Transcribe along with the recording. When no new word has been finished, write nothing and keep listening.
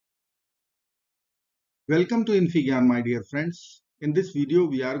Welcome to infyGyan, my dear friends. In this video,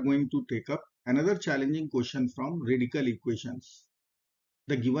 we are going to take up another challenging question from radical equations.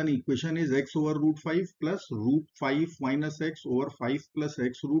 The given equation is x over root 5 plus root 5 minus x over 5 plus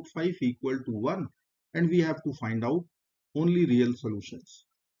x root 5 equal to 1, and we have to find out only real solutions.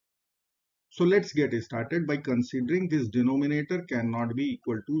 So let's get started by considering this denominator cannot be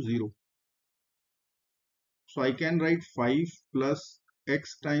equal to 0. So I can write 5 plus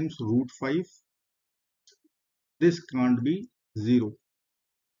x times root 5. This can't be 0.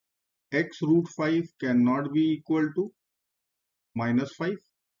 X root 5 cannot be equal to minus 5.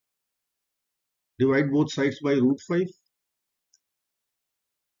 Divide both sides by root 5.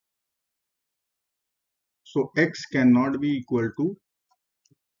 So x cannot be equal to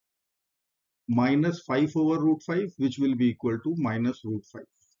minus 5 over root 5, which will be equal to minus root 5.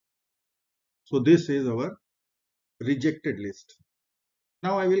 So this is our rejected list.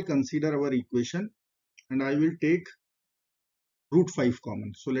 Now I will consider our equation and I will take root 5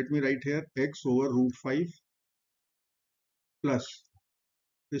 common. So let me write here x over root 5 plus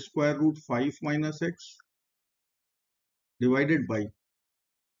the square root 5 minus x divided by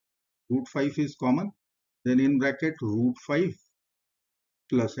root 5 is common. Then in bracket root 5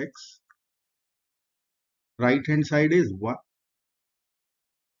 plus x. Right hand side is 1.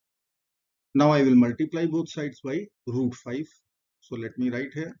 Now I will multiply both sides by root 5. So let me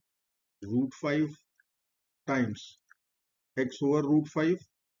write here root 5 times x over root 5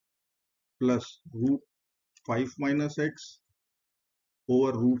 plus root 5 minus x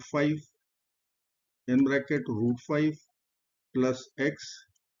over root 5 in bracket root 5 plus x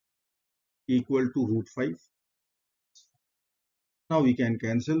equal to root 5. Now we can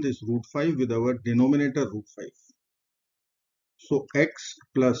cancel this root 5 with our denominator root 5. So x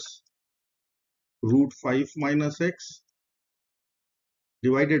plus root 5 minus x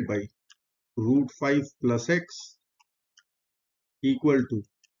divided by root 5 plus x equal to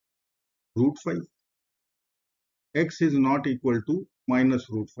root 5. X is not equal to minus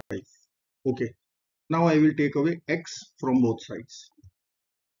root 5. Okay. Now I will take away x from both sides.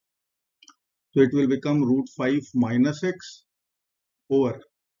 So it will become root 5 minus x over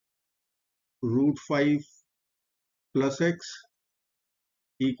root 5 plus x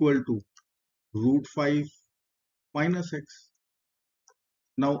equal to root 5 minus x.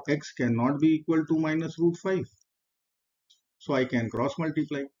 Now x cannot be equal to minus root 5. So I can cross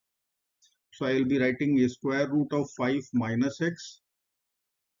multiply. So I will be writing a square root of 5 minus x.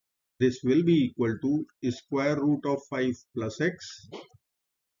 This will be equal to square root of 5 plus x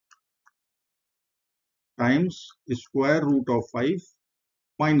times square root of 5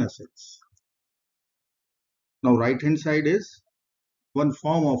 minus x. Now right hand side is one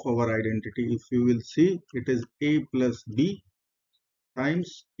form of our identity. If you will see, it is a plus b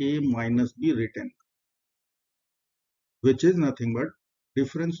times a minus b written, which is nothing but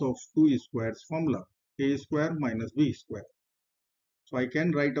difference of two squares formula, a square minus b square. So I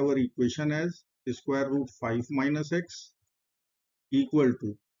can write our equation as square root 5 minus x equal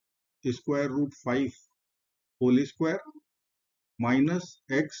to square root 5 whole square minus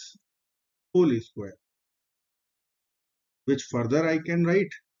x whole square, which further I can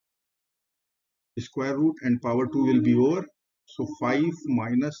write square root and power 2 will be over. So 5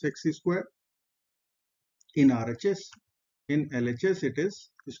 minus x square in RHS. In LHS it is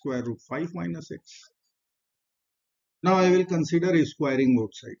square root 5 minus x. Now I will consider squaring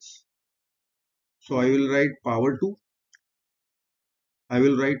both sides. So I will write power 2. I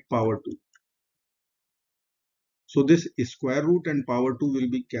will write power 2. So this square root and power 2 will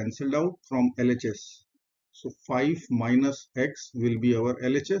be cancelled out from LHS. So 5 minus x will be our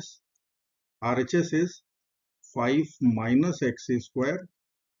LHS. RHS is 5 minus x square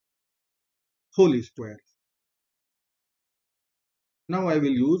whole square. Now I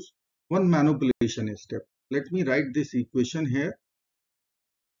will use one manipulation step. Let me write this equation here.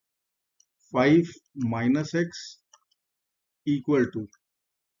 5 minus x equal to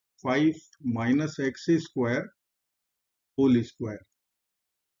 5 minus x square whole square.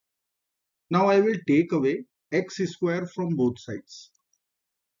 Now I will take away x square from both sides.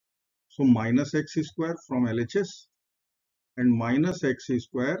 So minus x square from LHS and minus x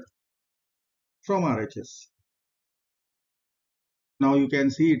square from RHS. Now you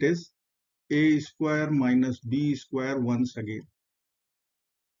can see it is a square minus b square once again.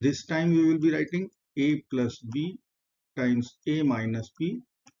 This time we will be writing a plus b times a minus b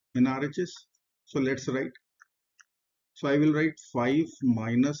in RHS. So let's write. So I will write 5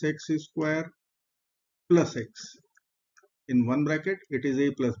 minus x square plus x. In one bracket it is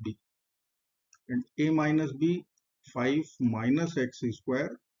a plus b. And a minus b, 5 minus x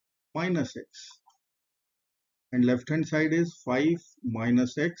square minus x. and left hand side is 5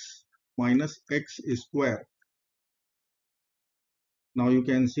 minus x square. Now you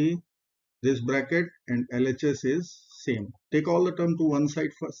can see this bracket and LHS is same. Take all the term to one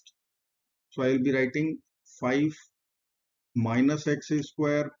side first. So I will be writing 5 minus x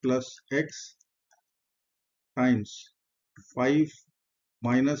square plus x times 5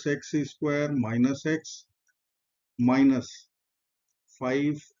 minus x square minus x minus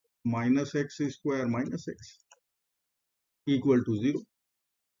 5 minus x square minus x equal to 0.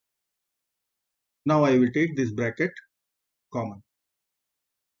 Now I will take this bracket common.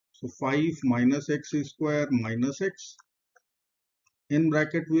 So 5 minus x square minus x, in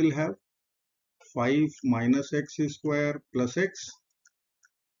bracket we will have 5 minus x square plus x,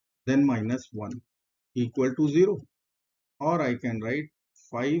 then minus 1 equal to 0. Or I can write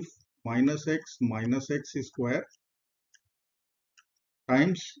 5 minus x square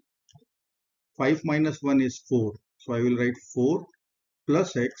times 5 minus 1 is 4. So I will write 4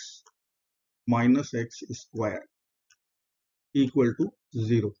 plus x minus x square equal to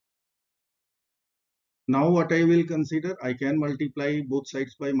 0. Now what I will consider, I can multiply both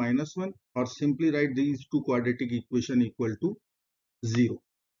sides by minus 1 or simply write these two quadratic equation equal to 0.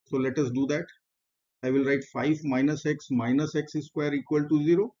 So let us do that. I will write 5 minus x square equal to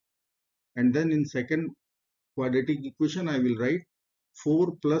 0, and then in second quadratic equation I will write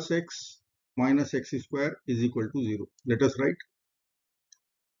 4 plus x minus x square is equal to 0. Let us write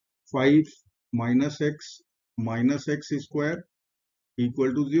 5 minus x square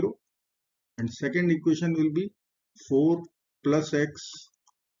equal to 0, and second equation will be 4 plus x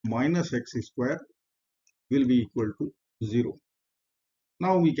minus x square will be equal to 0.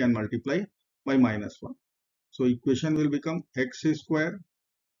 Now we can multiply by minus 1. So equation will become x square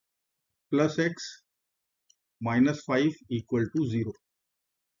plus x minus 5 equal to 0.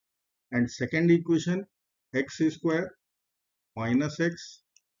 And second equation x square minus x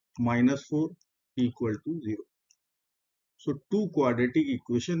minus 4 equal to 0. So two quadratic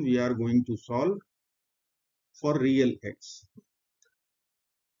equation we are going to solve for real x.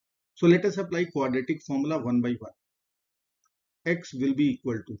 So let us apply quadratic formula one by one. X will be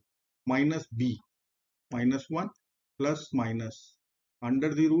equal to minus b minus 1 plus minus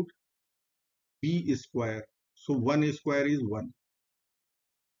under the root b square. So 1 square is 1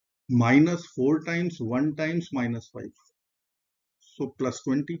 minus 4 times 1 times minus 5. So plus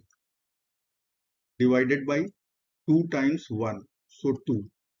 20 divided by 2 times 1. So 2.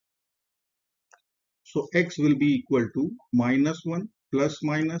 So x will be equal to minus 1 plus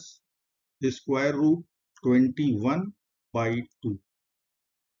minus the square root 21 by 2.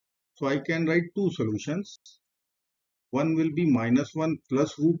 So I can write two solutions. One will be minus 1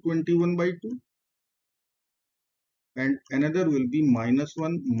 plus root 21 by 2, and another will be minus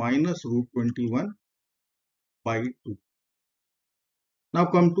 1 minus root 21 by 2. Now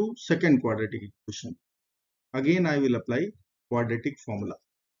come to second quadratic equation. Again I will apply quadratic formula.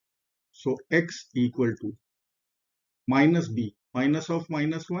 So x equal to minus b, minus of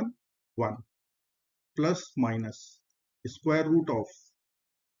minus 1, 1, plus minus square root of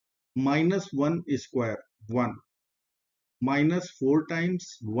minus 1 square, 1, minus 4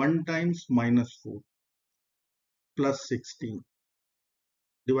 times 1 times minus 4, plus 16,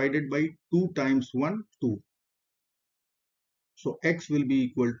 divided by 2 times 1, 2. So x will be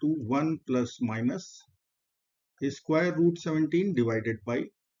equal to 1 plus minus square root 17 divided by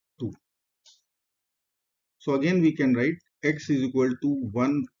 2. So again we can write x is equal to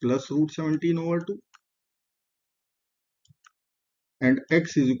 1 plus root 17 over 2, and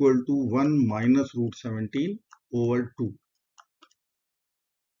x is equal to 1 minus root 17 over 2.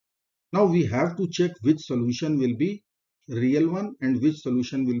 Now we have to check which solution will be real one and which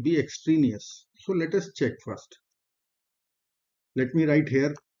solution will be extraneous. So let us check first. Let me write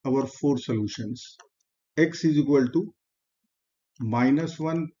here our four solutions. X is equal to minus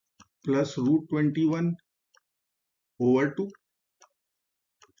 1 plus root 21 over 2,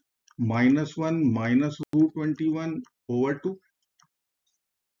 minus 1 minus root 21 over 2.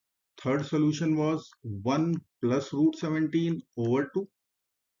 Third solution was 1 plus root 17 over 2.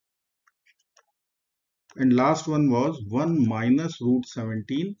 And last one was 1 minus root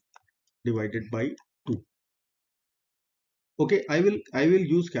 17 divided by 2. Okay, I will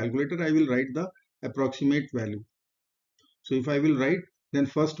use calculator. I will write the approximate value. So if I will write, then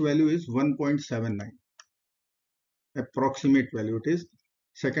first value is 1.79. Approximate value it is.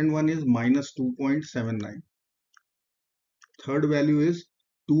 Second one is minus 2.79. Third value is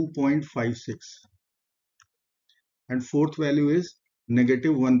 2.56. And fourth value is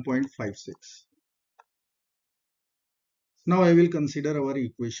negative 1.56. Now I will consider our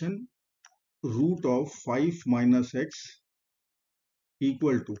equation root of 5 minus x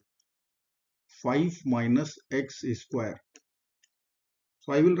equal to 5 minus x square.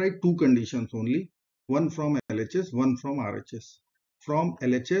 So I will write two conditions only, one from LHS, one from RHS. From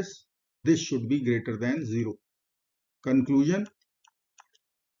LHS, this should be greater than 0. Conclusion,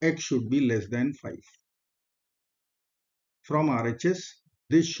 x should be less than 5. From RHS,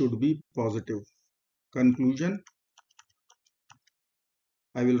 this should be positive. Conclusion,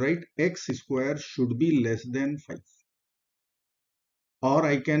 I will write x square should be less than 5. Or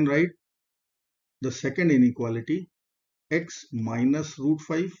I can write the second inequality, x minus root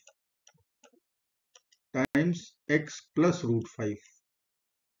 5 times x plus root 5.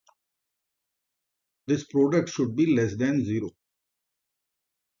 This product should be less than 0.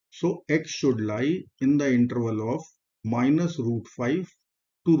 So x should lie in the interval of minus root 5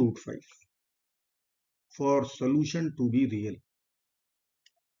 to root 5 for solution to be real.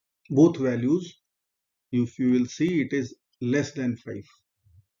 Both values, if you will see, it is less than 5.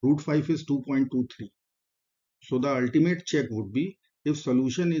 Root 5 is 2.23. So the ultimate check would be if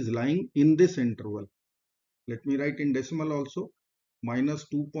solution is lying in this interval. Let me write in decimal also, minus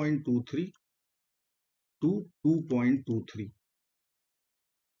 2.23 to 2.23.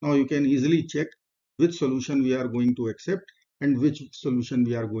 Now you can easily check which solution we are going to accept and which solution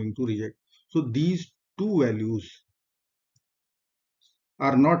we are going to reject. So these two values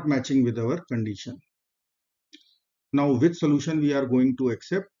are not matching with our condition. Now which solution we are going to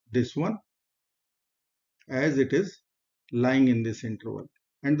accept? This one, as it is lying in this interval,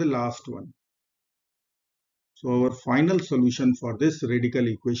 and the last one. So our final solution for this radical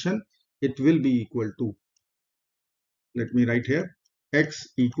equation, it will be equal to, let me write here, x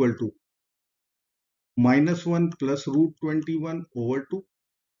equal to minus 1 plus root 21 over 2,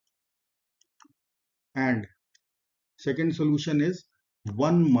 and second solution is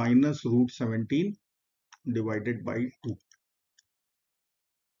 1 minus root 17 divided by 2.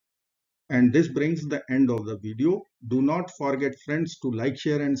 And this brings the end of the video. Do not forget, friends, to like,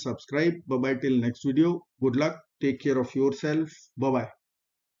 share and subscribe. Bye bye till next video. Good luck. Take care of yourself. Bye bye.